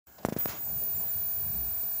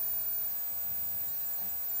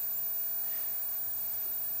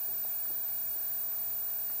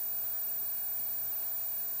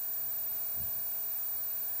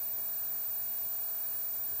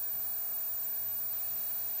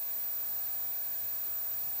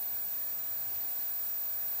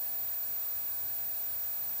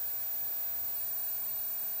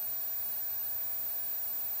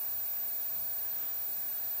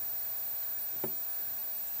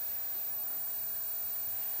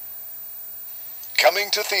coming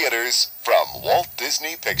to theaters from Walt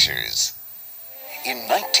Disney Pictures. In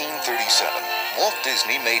 1937, Walt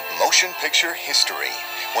Disney made motion picture history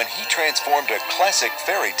when he transformed a classic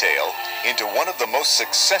fairy tale into one of the most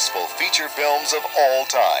successful feature films of all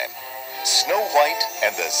time, Snow White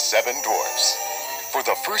and the Seven Dwarfs. For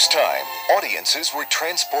the first time, audiences were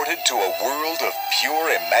transported to a world of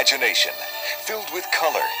pure imagination, filled with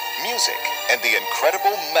color, music, and the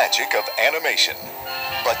incredible magic of animation.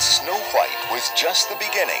 But Snow White was just the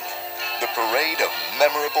beginning. The parade of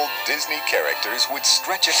memorable Disney characters would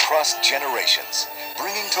stretch across generations,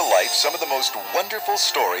 bringing to life some of the most wonderful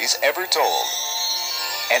stories ever told.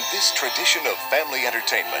 And this tradition of family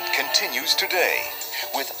entertainment continues today.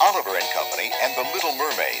 With Oliver and Company and The Little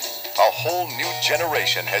Mermaid, a whole new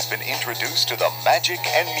generation has been introduced to the magic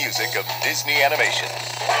and music of Disney animation.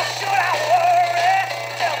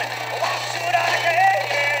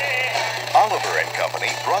 Oliver and Company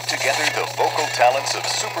brought together the vocal talents of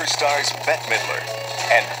superstars Bette Midler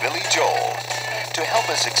and Billy Joel to help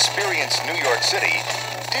us experience New York City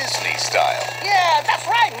Disney style. Yeah, that's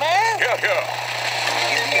right, man.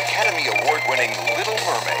 In the Academy Award-winning Little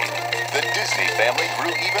Mermaid, the Disney family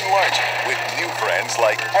grew even larger with new friends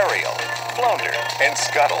like Ariel, Flounder, and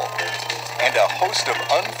Scuttle, and a host of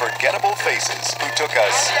unforgettable faces who took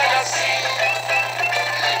us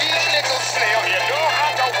These little snail here know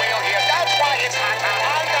how to whale here. That's why it's hot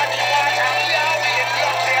under the water. Down in the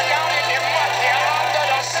muck here, down in the muck here, under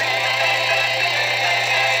the sea.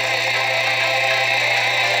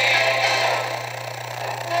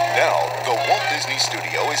 Now, the Walt Disney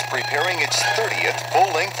Studio is preparing its 30th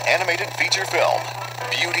full-length animated feature film,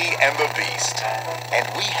 Beauty and the Beast. And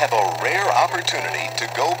we have a rare opportunity to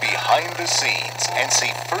go behind the scenes and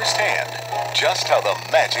see firsthand just how the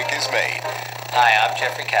magic is made. Hi, I'm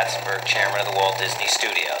Jeffrey Katzenberg, chairman of the Walt Disney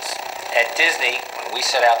Studios. At Disney, when we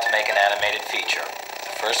set out to make an animated feature,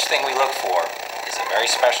 the first thing we look for is a very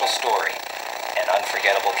special story and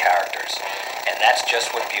unforgettable characters. And that's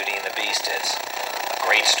just what Beauty and the Beast is. A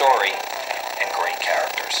great story and great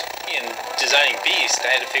characters. In designing Beast,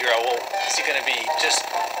 I had to figure out, well, is he going to be just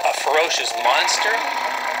a ferocious monster?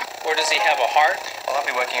 Or does he have a heart? Well, I'll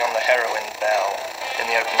be working on the heroine, Belle. In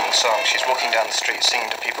the opening song, she's walking down the street singing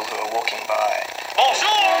to people who are walking by. Bonjour!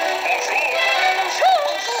 Bonjour! Bonjour,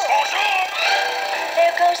 bonjour. Bonjour!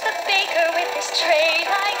 There goes the baker with his tray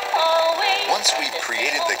like always. Once we've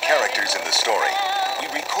created the characters in the story, we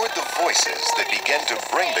record the voices that begin to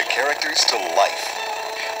bring the characters to life.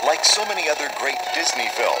 Like so many other great Disney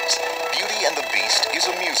films, Beauty and the Beast is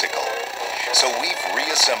a musical. So we've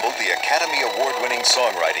reassembled the Academy Award-winning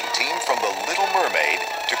songwriting team from The Little Mermaid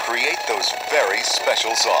to create those very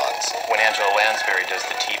special songs. When Angela Lansbury does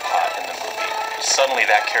the teapot in the movie, suddenly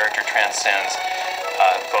that character transcends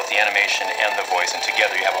both the animation and the voice, and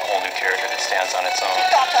together you have a whole new character that stands on its own.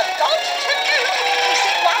 Got a lot to do. Is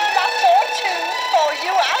it one, not for two? For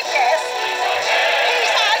you, I guess.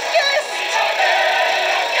 He's our guest.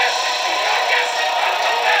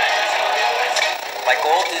 Like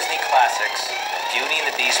all Disney classics, Beauty and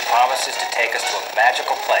the Beast promises to take us to a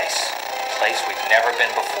magical place, a place we've never been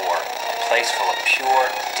before, a place full of pure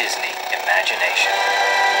Disney imagination.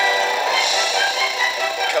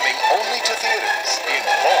 Coming only to theaters in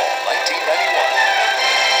fall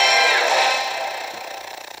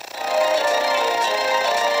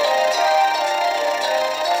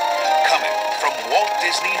 1991. Coming from Walt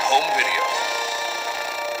Disney Home Video.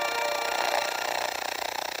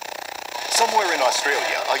 Somewhere in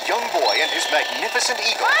Australia, a young boy and his magnificent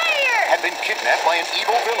eagle had been kidnapped by an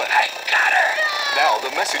evil villain. I got her! Now the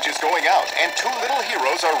message is going out, and two little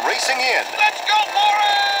heroes are racing in. Let's go for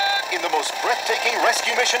it! In the most breathtaking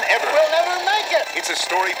rescue mission ever. We'll never make it. It's a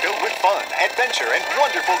story filled with fun, adventure, and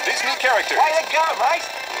wonderful Disney characters. Way to go, mate!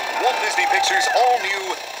 Walt Disney Pictures'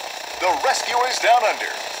 all-new The Rescuers Down Under.